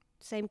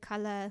 same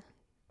color.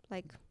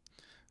 Like,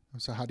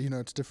 So how do you know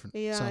it's different?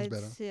 yeah, Sounds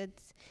better. it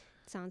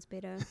sounds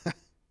better.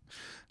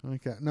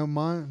 Okay. Now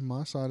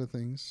my side of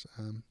things,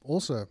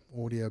 also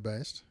audio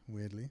based.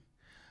 Weirdly,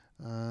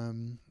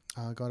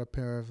 I got a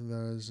pair of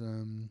those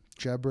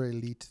Jabra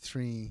Elite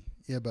 3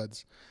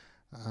 earbuds.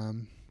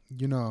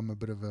 You know I'm a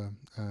bit of a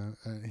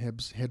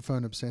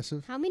headphone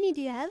obsessive. How many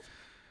do you have?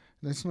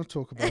 Let's not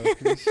talk about it,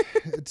 please.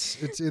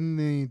 It's in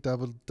the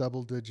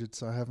double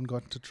digits. I haven't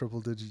got to triple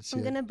digits I'm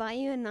yet. gonna buy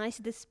you a nice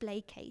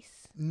display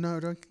case. No,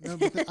 don't. No,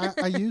 but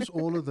I use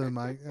all of them.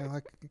 I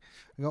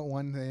got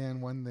one there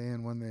and one there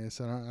and one there.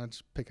 So I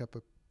just pick up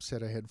a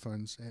set of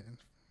headphones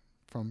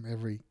from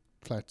every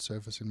flat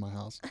surface in my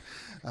house.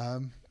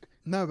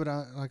 No, but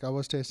I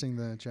was testing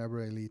the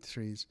Jabra Elite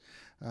 3s.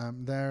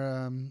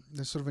 They're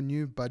sort of a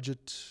new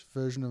budget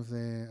version of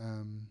their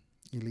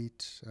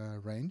Elite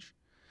range.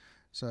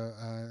 So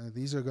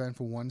these are going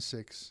for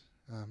 1.6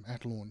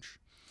 at launch.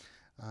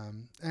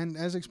 And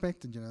as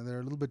expected,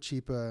 they're a little bit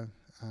cheaper.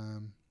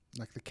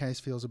 Like the case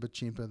feels a bit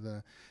cheaper,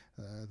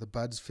 the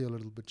buds feel a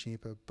little bit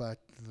cheaper, but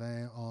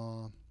they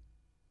are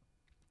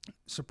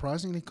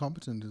surprisingly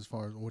competent as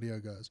far as audio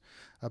goes.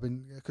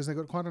 Because they've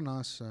got quite a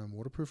nice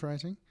waterproof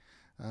rating,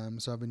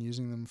 so I've been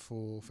using them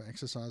for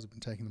exercise. I've been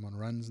taking them on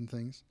runs and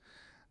things,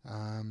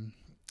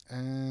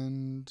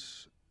 and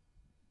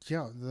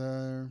yeah,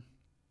 they're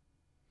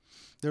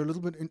a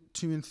little bit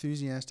too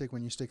enthusiastic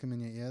when you stick them in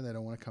your ear. They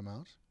don't want to come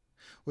out,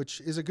 which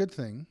is a good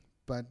thing.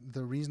 But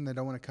the reason they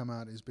don't want to come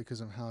out is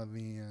because of how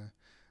the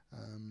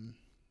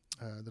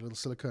little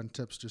silicone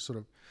tips just sort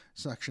of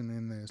suction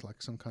in there. It's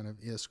like some kind of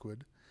ear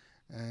squid.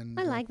 And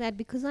I like that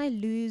because I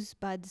lose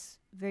buds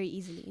very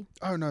easily.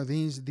 Oh no,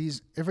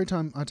 these every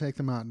time I take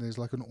them out, there's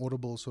like an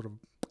audible sort of.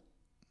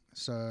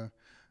 So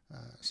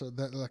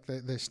that like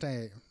they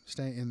stay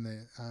in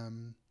there.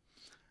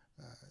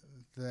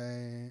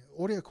 The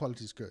audio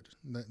quality is good.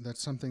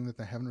 That's something that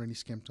they haven't really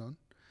skimped on.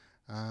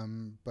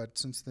 But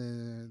since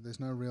there's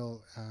no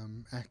real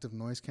active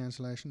noise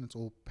cancellation, it's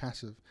all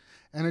passive,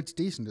 and it's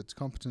decent. It's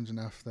competent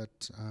enough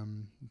that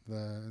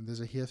there's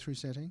a hear through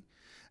setting,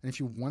 and if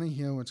you want to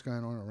hear what's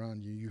going on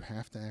around you, you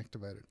have to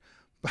activate it.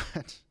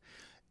 But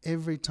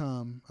every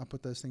time I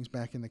put those things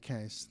back in the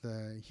case,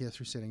 the hear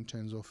through setting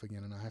turns off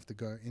again, and I have to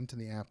go into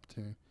the app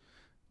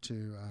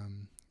to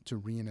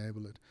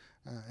re-enable it.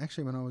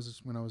 Actually, when I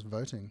was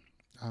voting.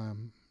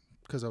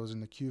 Because I was in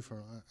the queue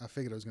I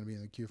figured I was going to be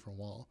in the queue for a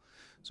while.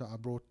 So I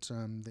brought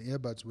the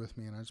earbuds with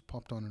me, and I just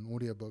popped on an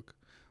audiobook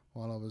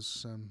while I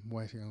was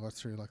waiting. I got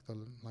through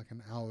like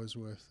an hour's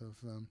worth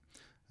of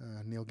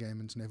Neil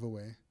Gaiman's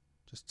Neverwhere,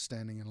 just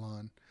standing in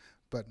line,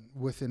 but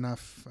with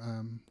enough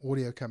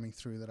audio coming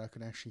through that I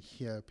could actually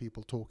hear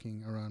people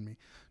talking around me.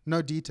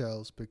 No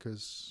details,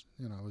 because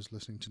I was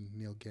listening to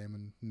Neil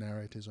Gaiman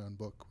narrate his own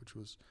book, which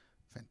was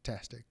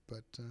fantastic,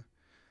 but...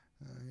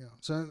 yeah,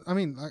 so I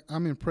mean,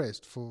 I'm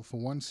impressed. For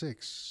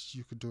 1.6,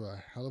 you could do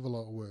a hell of a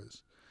lot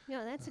worse.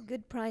 Yeah, that's a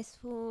good price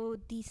for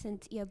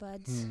decent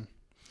earbuds.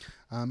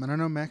 And I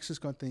know Max has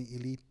got the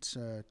Elite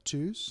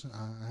 2s.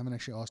 I haven't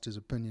actually asked his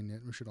opinion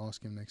yet. We should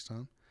ask him next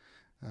time.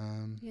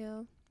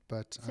 Yeah.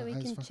 But So we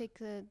can check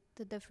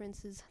the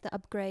differences, the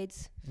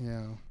upgrades.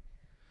 Yeah.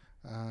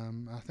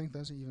 I think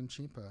those are even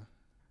cheaper.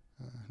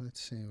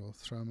 Let's see. We'll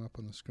throw them up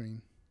on the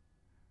screen.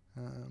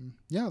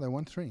 Yeah, they're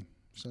 1.3.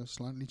 So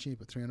slightly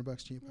cheaper,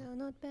 $300 cheaper. Yeah,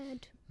 not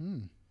bad.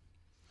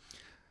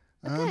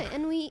 Okay,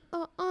 and we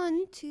are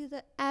on to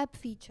the app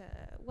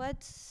feature.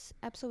 What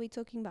apps are we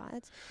talking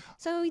about?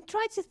 So we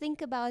tried to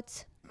think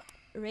about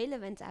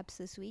relevant apps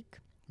this week,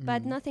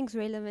 but nothing's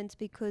relevant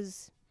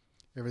because...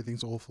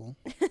 everything's awful.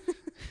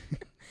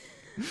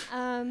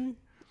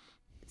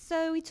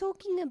 So we're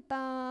talking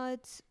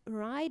about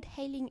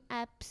ride-hailing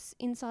apps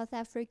in South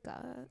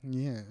Africa.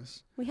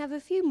 Yes. We have a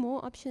few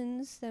more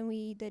options than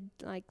we did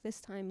like this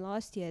time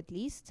last year at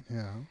least.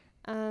 Yeah.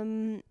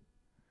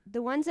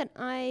 The ones that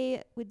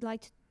I would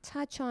like to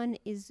touch on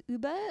is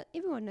Uber.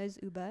 Everyone knows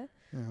Uber.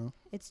 Yeah.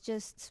 It's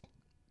just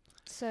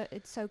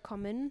so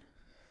common.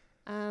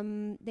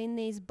 Then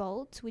there's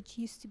Bolt, which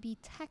used to be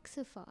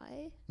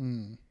Taxify.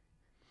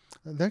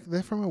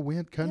 They're from a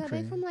weird country.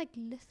 Yeah, they're from like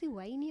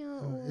Lithuania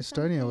or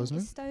Estonia, wasn't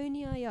it?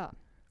 Estonia, yeah.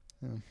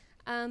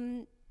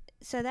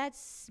 So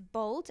that's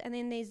Bolt, and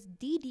then there's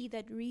Didi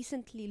that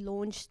recently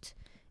launched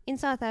in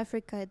South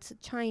Africa. It's a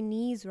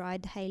Chinese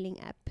ride-hailing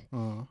app.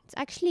 Oh. It's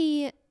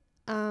actually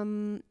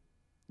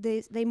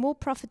they're more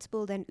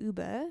profitable than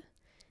Uber.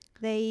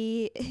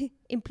 They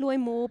employ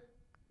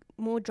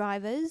more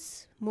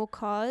drivers, more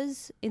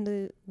cars in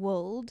the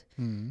world,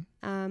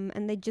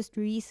 and they just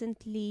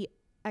recently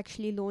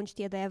actually launched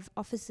here. They have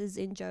offices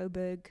in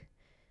Joburg,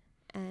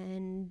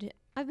 and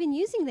I've been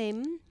using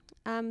them.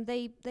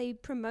 They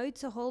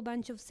promote a whole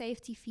bunch of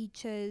safety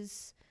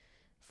features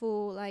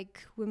for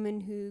like women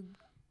who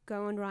go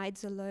on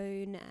rides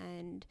alone,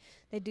 and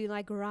they do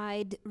like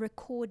ride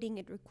recording.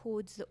 It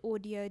records the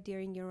audio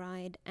during your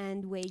ride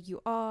and where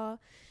you are.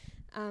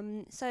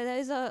 So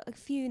those are a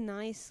few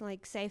nice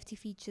like safety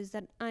features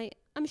that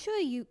I'm sure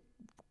you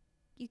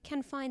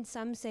can find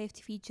some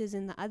safety features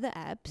in the other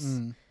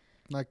apps.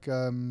 Like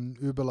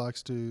Uber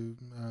likes to,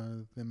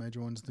 their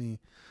major ones, the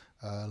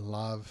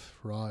live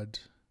ride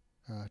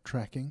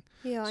tracking.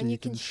 Yeah, So and you you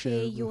can can share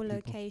share it your with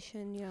people.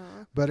 location.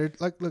 Yeah. But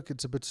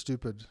it's a bit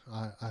stupid,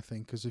 I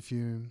think, because if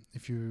you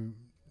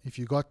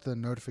got the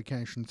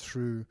notification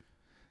through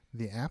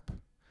the app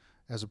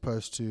as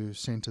opposed to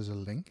sent as a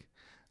link,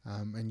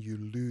 and you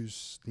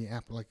lose the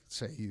app, like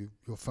say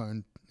your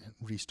phone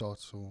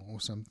restarts or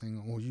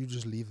something, or you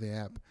just leave the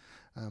app,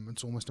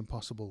 it's almost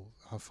impossible,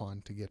 I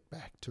find, to get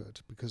back to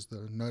it because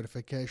the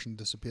notification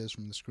disappears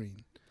from the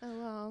screen. Oh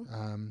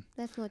wow.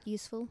 That's not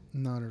useful.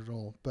 Not at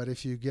all. But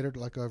if you get it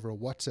like over a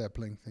WhatsApp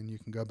link, then you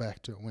can go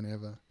back to it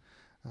whenever.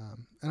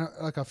 And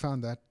I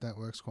found that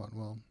works quite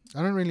well.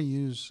 I don't really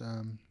use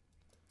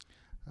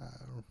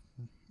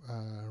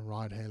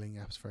ride-hailing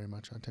apps very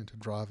much. I tend to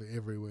drive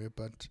everywhere,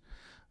 but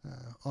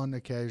on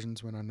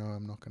occasions when I know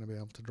I'm not going to be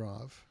able to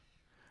drive.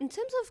 In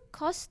terms of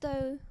cost,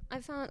 though,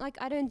 I found like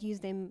I don't use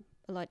them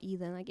a lot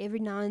either. Like every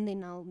now and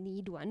then I'll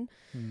need one.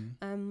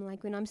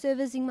 Like when I'm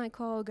servicing my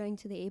car, going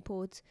to the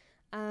airport,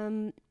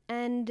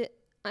 and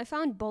I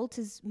found Bolt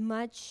is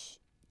much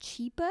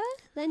cheaper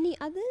than the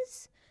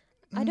others.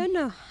 I don't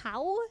know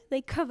how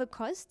they cover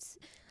costs.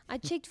 I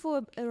checked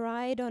for a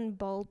ride on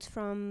Bolt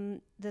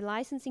from the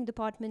licensing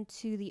department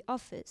to the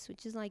office,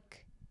 which is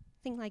like, I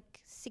think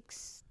like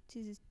 6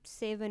 to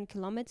 7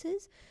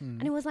 kilometers.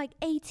 And it was like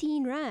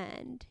 18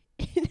 Rand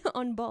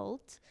on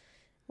Bolt,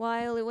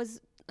 while it was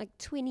like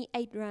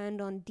 28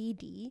 Rand on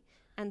Didi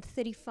and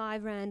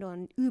 35 Rand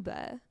on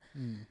Uber.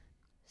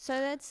 So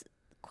that's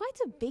quite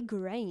a big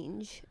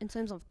range in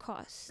terms of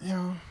cost.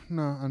 Yeah,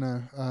 no, I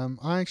know.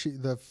 I actually,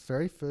 the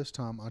very first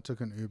time I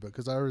took an Uber,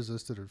 because I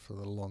resisted it for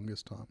the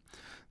longest time,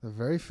 the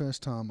very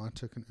first time I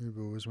took an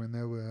Uber was when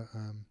they were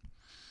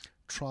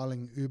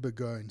trialing Uber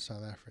Go in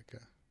South Africa.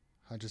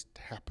 I just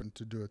happened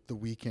to do it the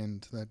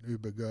weekend that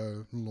Uber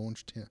Go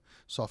launched here,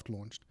 soft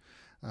launched.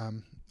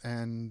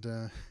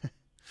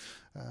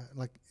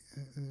 Like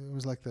it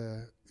was like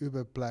the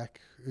Uber Black,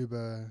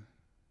 Uber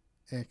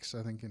X,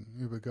 I think, and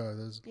Uber Go.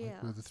 Those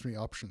were the three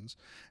options,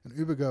 and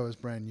Uber Go was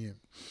brand new,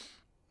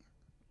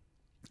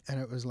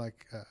 and it was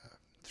like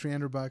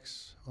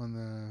 $300 on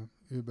the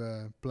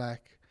Uber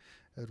Black.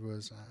 It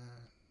was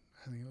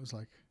I think it was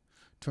like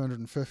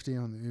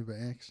 $250 on the Uber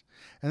X,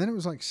 and then it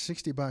was like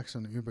 $60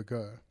 on the Uber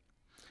Go.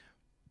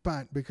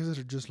 But because it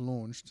had just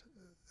launched,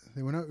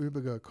 there were no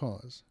Uber Go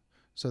cars,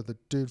 so the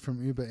dude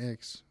from Uber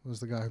X was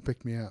the guy who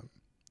picked me up.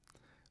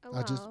 Oh,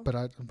 wow.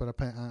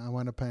 I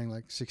wound up paying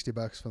like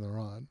 $60 for the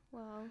ride.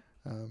 Wow.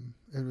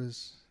 It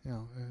was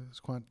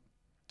quite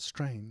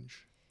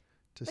strange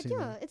to see. But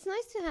yeah, it's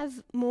nice to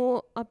have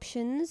more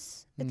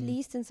options, at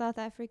least in South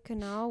Africa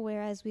now,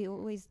 whereas we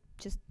always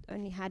just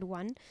only had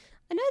one.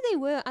 I know there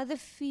were other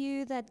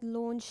few that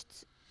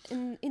launched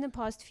in the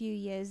past few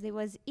years. There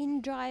was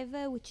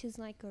InDriver, which is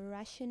like a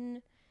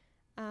Russian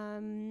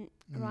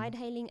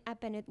ride-hailing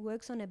app, and it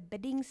works on a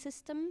bidding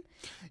system.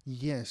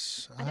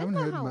 Yes, I don't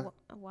know how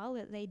well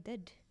they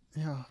did.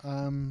 Yeah,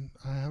 I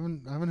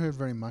haven't heard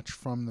very much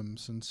from them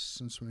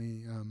since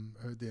we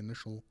heard the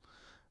initial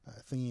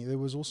thingy. There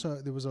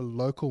was a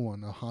local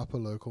one, a hyper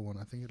local one.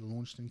 I think it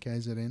launched in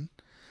KZN,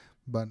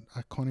 but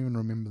I can't even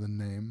remember the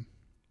name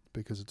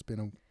because it's been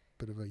a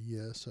bit of a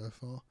year so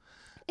far.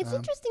 It's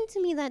interesting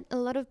to me that a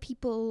lot of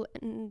people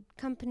and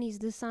companies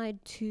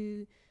decide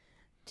to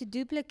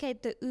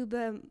duplicate the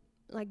Uber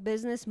like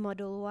business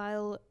model,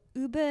 while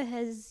Uber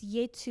has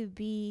yet to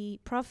be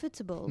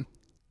profitable.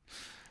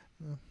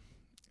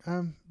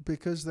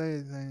 Because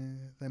they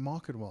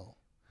market well.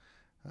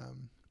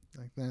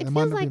 It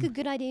feels like a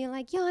good idea.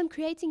 Like, yeah, I'm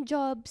creating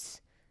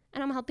jobs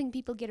and I'm helping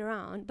people get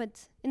around,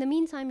 but in the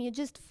meantime, you're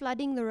just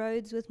flooding the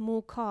roads with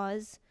more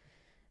cars,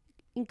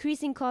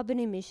 increasing carbon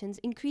emissions,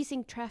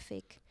 increasing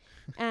traffic,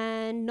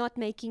 and not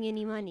making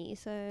any money.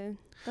 So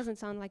it doesn't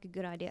sound like a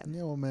good idea.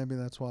 Yeah, well, maybe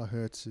that's why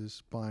Hertz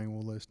is buying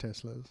all those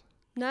Teslas.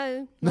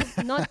 No,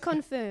 not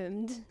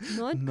confirmed.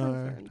 Not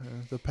confirmed.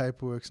 No, the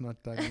paperwork's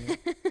not done yet.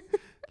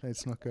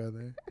 Let's not go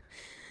there.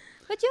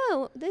 But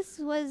this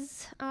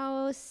was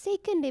our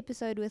second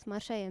episode with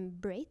Marsha and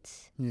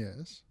Brett.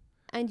 Yes.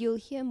 And you'll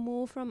hear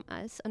more from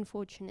us,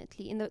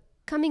 unfortunately, in the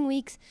coming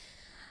weeks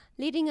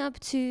leading up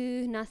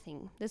to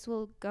nothing. This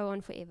will go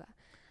on forever.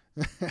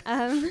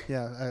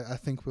 Yeah, I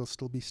think we'll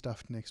still be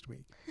stuffed next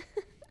week.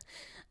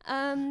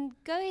 Go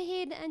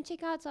ahead and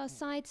check out our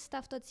site,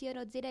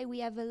 stuff.co.za. We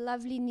have a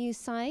lovely new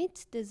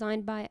site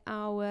designed by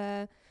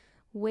our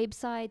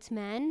website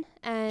man,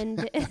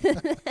 and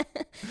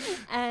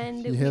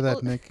and you hear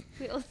that, Nick?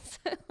 We're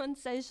also on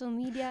social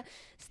media,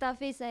 Stuff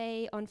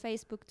SA on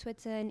Facebook,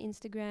 Twitter, and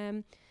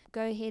Instagram.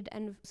 Go ahead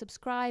and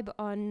subscribe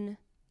on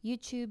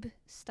YouTube,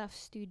 Stuff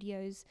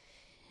Studios.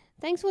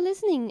 Thanks for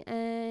listening,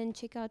 and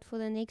check out for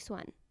the next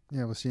one.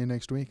 Yeah, we'll see you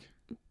next week.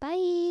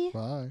 Bye.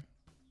 Bye.